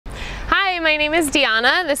Hi, my name is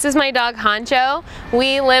Deyana. This is my dog Hancho.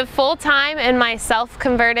 We live full-time in my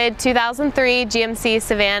self-converted 2003 GMC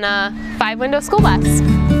Savannah 5-window school bus.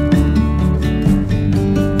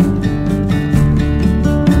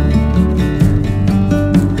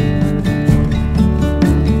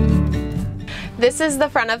 This is the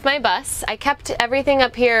front of my bus. I kept everything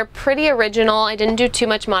up here pretty original. I didn't do too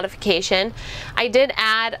much modification. I did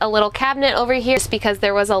add a little cabinet over here just because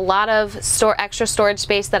there was a lot of extra storage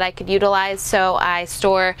space that I could utilize, so I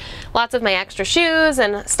store lots of my extra shoes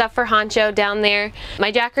and stuff for Honcho down there.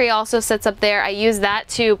 My Jackery also sits up there. I use that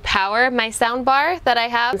to power my sound bar that I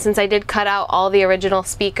have. Since I did cut out all the original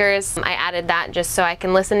speakers, I added that just so I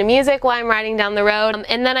can listen to music while I'm riding down the road.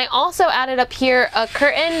 And then I also added up here a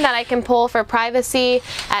curtain that I can pull for privacy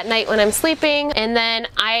at night when I'm sleeping. And then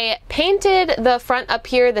I painted the front up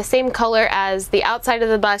here the same color as the outside of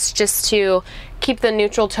the bus just to keep the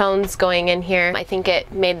neutral tones going in here. I think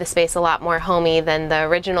it made the space a lot more homey than the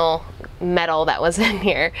original metal that was in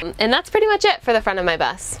here. And that's pretty much it for the front of my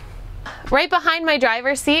bus. Right behind my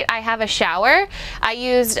driver's seat, I have a shower. I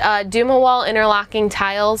used Duma wall interlocking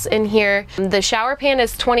tiles in here. The shower pan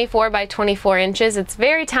is 24 by 24 inches. It's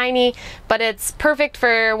very tiny, but it's perfect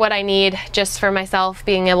for what I need just for myself,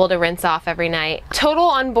 being able to rinse off every night. Total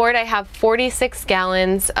on board, I have 46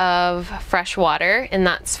 gallons of fresh water, and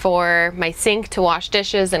that's for my sink to wash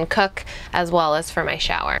dishes and cook, as well as for my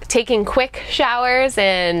shower. Taking quick showers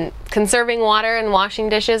and conserving water and washing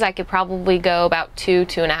dishes, I could probably go about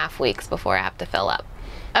 2.5 weeks before I have to fill up.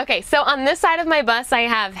 Okay, so on this side of my bus, I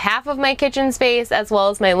have half of my kitchen space as well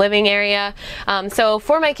as my living area. So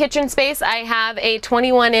for my kitchen space, I have a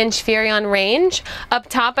 21-inch Furrion range. Up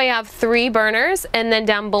top, I have 3 burners, and then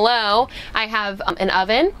down below, I have an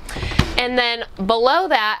oven. And then below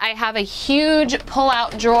that, I have a huge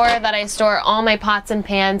pull-out drawer that I store all my pots and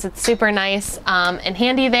pans. It's super nice and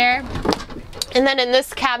handy there. And then in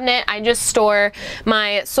this cabinet, I just store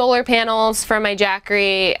my solar panels for my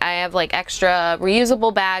Jackery. I have like extra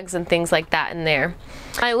reusable bags and things like that in there.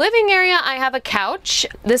 My living area, I have a couch.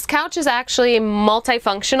 This couch is actually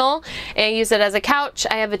multifunctional. I use it as a couch.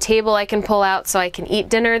 I have a table I can pull out so I can eat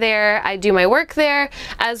dinner there. I do my work there,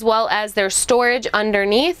 as well as there's storage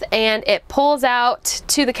underneath, and it pulls out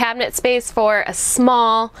to the cabinet space for a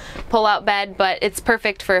small pull-out bed, but it's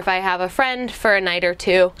perfect for if I have a friend for a night or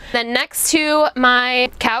two. Then next to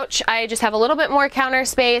my couch, I just have a little bit more counter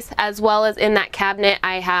space, as well as in that cabinet,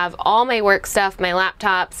 I have all my work stuff, my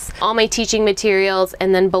laptops, all my teaching materials.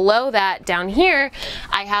 And then below that, down here,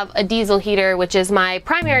 I have a diesel heater, which is my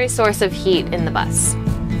primary source of heat in the bus.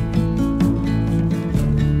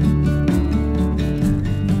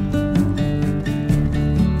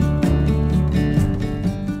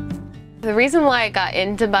 The reason why I got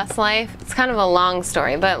into bus life, it's kind of a long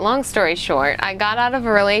story, but long story short, I got out of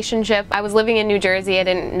a relationship. I was living in New Jersey. I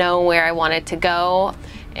didn't know where I wanted to go,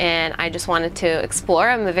 and I just wanted to explore.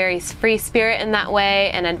 I'm a very free spirit in that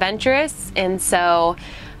way and adventurous, and so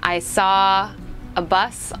I saw a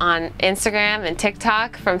bus on Instagram and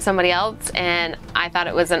TikTok from somebody else, and I thought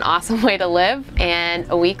it was an awesome way to live, and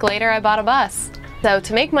a week later I bought a bus. So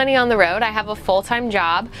to make money on the road, I have a full-time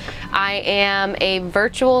job. I am a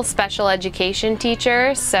virtual special education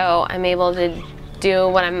teacher, so I'm able to do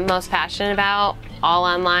what I'm most passionate about all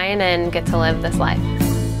online and get to live this life.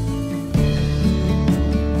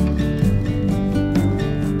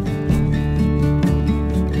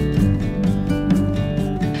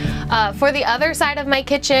 For the other side of my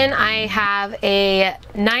kitchen, I have a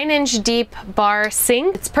 9-inch deep bar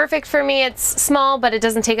sink. It's perfect for me. It's small, but it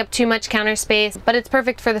doesn't take up too much counter space, but it's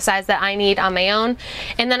perfect for the size that I need on my own.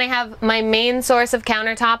 And then I have my main source of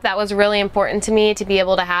countertop. That was really important to me, to be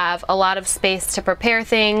able to have a lot of space to prepare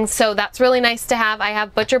things. So that's really nice to have. I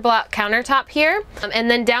have butcher block countertop here.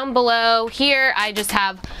 And then down below here, I just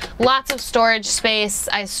have lots of storage space.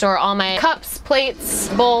 I store all my cups, plates,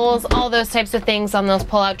 bowls, all those types of things on those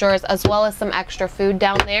pull-out drawers, as well as some extra food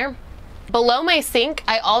down there. Below my sink,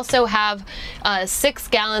 I also have 6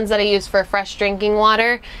 gallons that I use for fresh drinking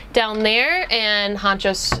water down there, and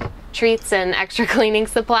Honcho's treats and extra cleaning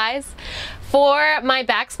supplies. For my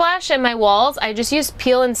backsplash and my walls, I just use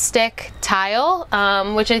peel and stick tile,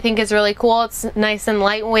 which I think is really cool. It's nice and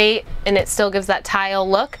lightweight, and it still gives that tile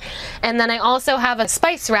look. And then I also have a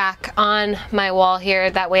spice rack on my wall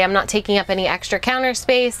here. That way I'm not taking up any extra counter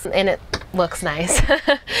space, and it looks nice.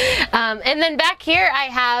 And then back here I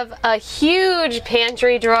have a huge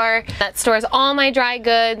pantry drawer that stores all my dry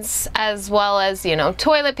goods, as well as, you know,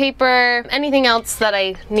 toilet paper, anything else that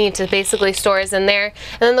I need to basically store is in there.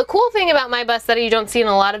 And then the cool thing about my bus that you don't see in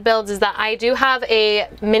a lot of builds is that I do have a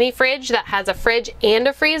mini fridge that has a fridge and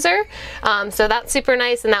a freezer. So that's super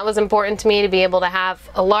nice, and that was important to me to be able to have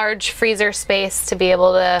a large freezer space to be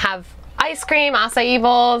able to have ice cream, acai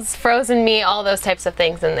bowls, frozen meat, all those types of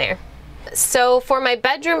things in there. So for my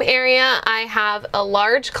bedroom area, I have a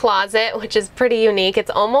large closet, which is pretty unique.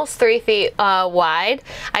 It's almost 3 feet wide.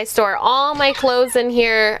 I store all my clothes in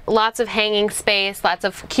here, lots of hanging space, lots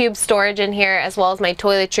of cube storage in here, as well as my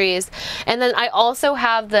toiletries. And then I also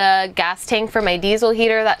have the gas tank for my diesel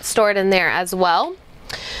heater that's stored in there as well.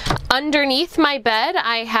 Underneath my bed,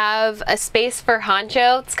 I have a space for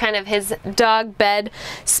Hancho. It's kind of his dog bed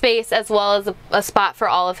space, as well as a spot for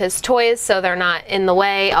all of his toys so they're not in the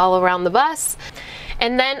way all around the bus.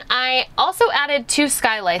 And then I also added 2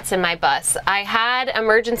 skylights in my bus. I had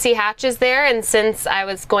emergency hatches there, and since I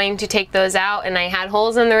was going to take those out and I had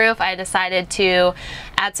holes in the roof, I decided to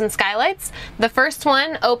add some skylights. The first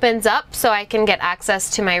one opens up so I can get access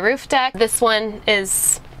to my roof deck. This one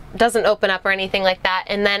doesn't open up or anything like that.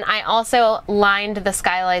 And then I also lined the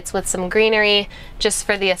skylights with some greenery just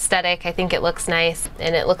for the aesthetic. I think it looks nice,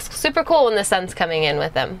 and it looks super cool when the sun's coming in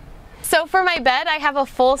with them. So for my bed, I have a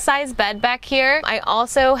full-size bed back here. I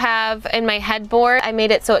also have in my headboard, I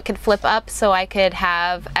made it so it could flip up so I could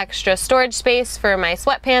have extra storage space for my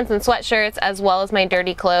sweatpants and sweatshirts, as well as my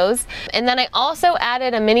dirty clothes. And then I also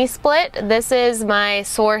added a mini split. This is my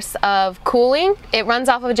source of cooling. It runs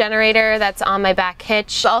off of a generator that's on my back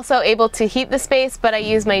hitch. Also able to heat the space, but I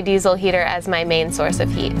use my diesel heater as my main source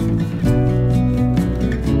of heat.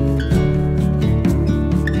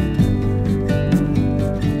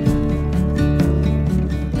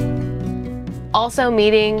 Also,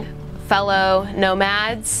 meeting fellow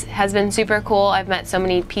nomads has been super cool. I've met so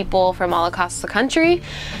many people from all across the country.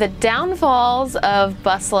 The downfalls of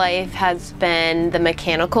bus life has been the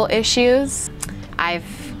mechanical issues. I've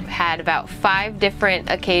had about 5 different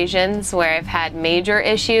occasions where I've had major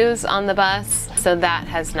issues on the bus, so that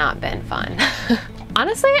has not been fun.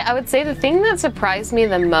 Honestly, I would say the thing that surprised me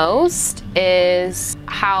the most is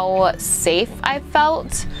how safe I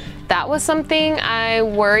felt. That was something I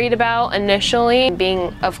worried about initially,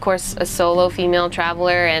 being, of course, a solo female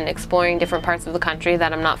traveler and exploring different parts of the country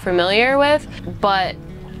that I'm not familiar with. But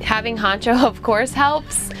having Honcho, of course,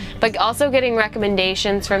 helps, but also getting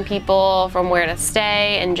recommendations from people from where to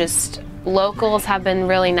stay, and just locals have been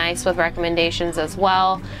really nice with recommendations as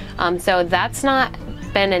well. So that's not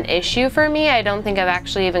been an issue for me. I don't think I've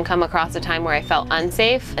actually even come across a time where I felt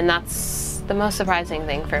unsafe, and that's the most surprising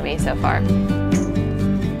thing for me so far.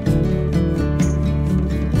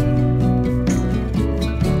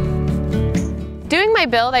 Doing my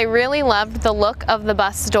build, I really loved the look of the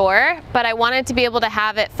bus door, but I wanted to be able to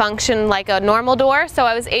have it function like a normal door, so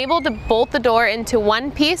I was able to bolt the door into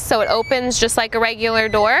one piece so it opens just like a regular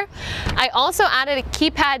door. I also added a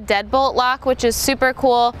keypad deadbolt lock, which is super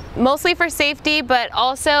cool, mostly for safety, but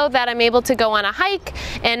also that I'm able to go on a hike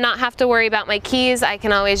and not have to worry about my keys. I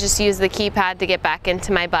can always just use the keypad to get back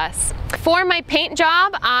into my bus. For my paint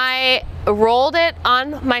job, I rolled it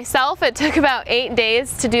on myself. It took about 8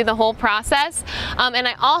 days to do the whole process. And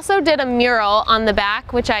I also did a mural on the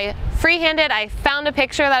back, which I freehanded. I found a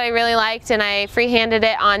picture that I really liked, and I freehanded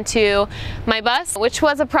it onto my bus, which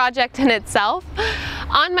was a project in itself.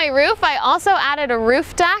 On my roof, I also added a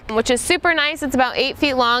roof deck, which is super nice. It's about 8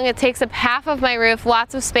 feet long. It takes up half of my roof,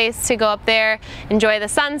 lots of space to go up there, enjoy the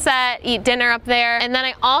sunset, eat dinner up there. And then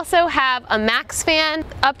I also have a max fan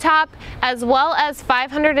up top, as well as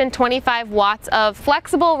 525 watts of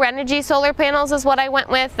flexible Renogy solar panels is what I went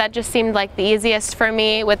with. That just seemed like the easiest for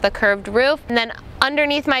me with the curved roof. And then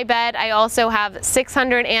underneath my bed, I also have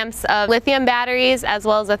 600 amps of lithium batteries, as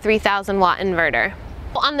well as a 3,000 watt inverter.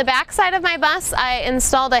 On the back side of my bus, I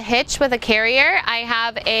installed a hitch with a carrier. I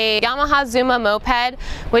have a Yamaha Zuma moped,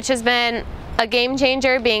 which has been a game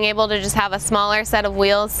changer, being able to just have a smaller set of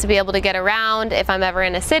wheels to be able to get around if I'm ever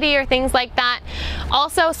in a city or things like that.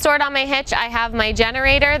 Also stored on my hitch, I have my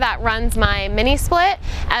generator that runs my mini split,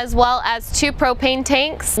 as well as 2 propane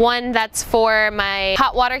tanks, one that's for my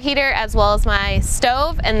hot water heater as well as my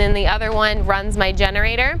stove, and then the other one runs my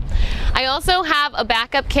generator. I also have a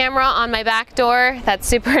backup camera on my back door. That's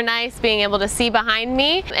super nice, being able to see behind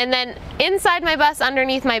me. And then inside my bus,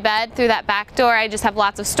 underneath my bed, through that back door, I just have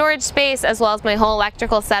lots of storage space, as well as my whole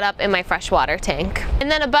electrical setup in my freshwater tank.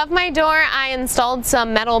 And then above my door, I installed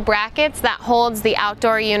some metal brackets that holds the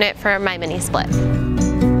outdoor unit for my mini split.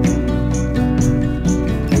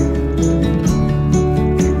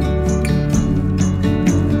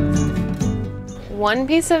 One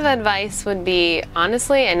piece of advice would be,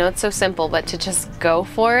 honestly, I know it's so simple, but to just go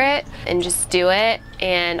for it and just do it,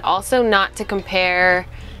 and also not to compare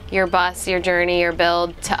your bus, your journey, your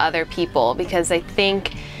build to other people, because I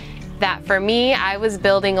think that for me, I was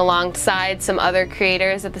building alongside some other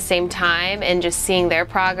creators at the same time, and just seeing their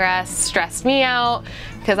progress stressed me out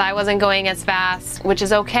because I wasn't going as fast, which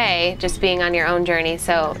is okay, just being on your own journey.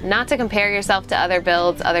 So not to compare yourself to other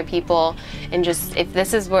builds, other people, and just, if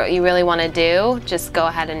this is what you really want to do, just go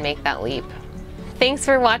ahead and make that leap. Thanks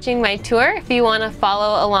for watching my tour. If you want to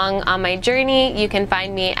follow along on my journey, you can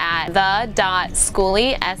find me at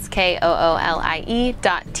the.skoolie,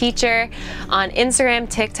 SKOOLIE.teacher on Instagram,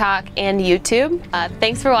 TikTok, and YouTube.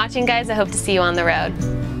 Thanks for watching, guys. I hope to see you on the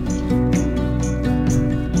road.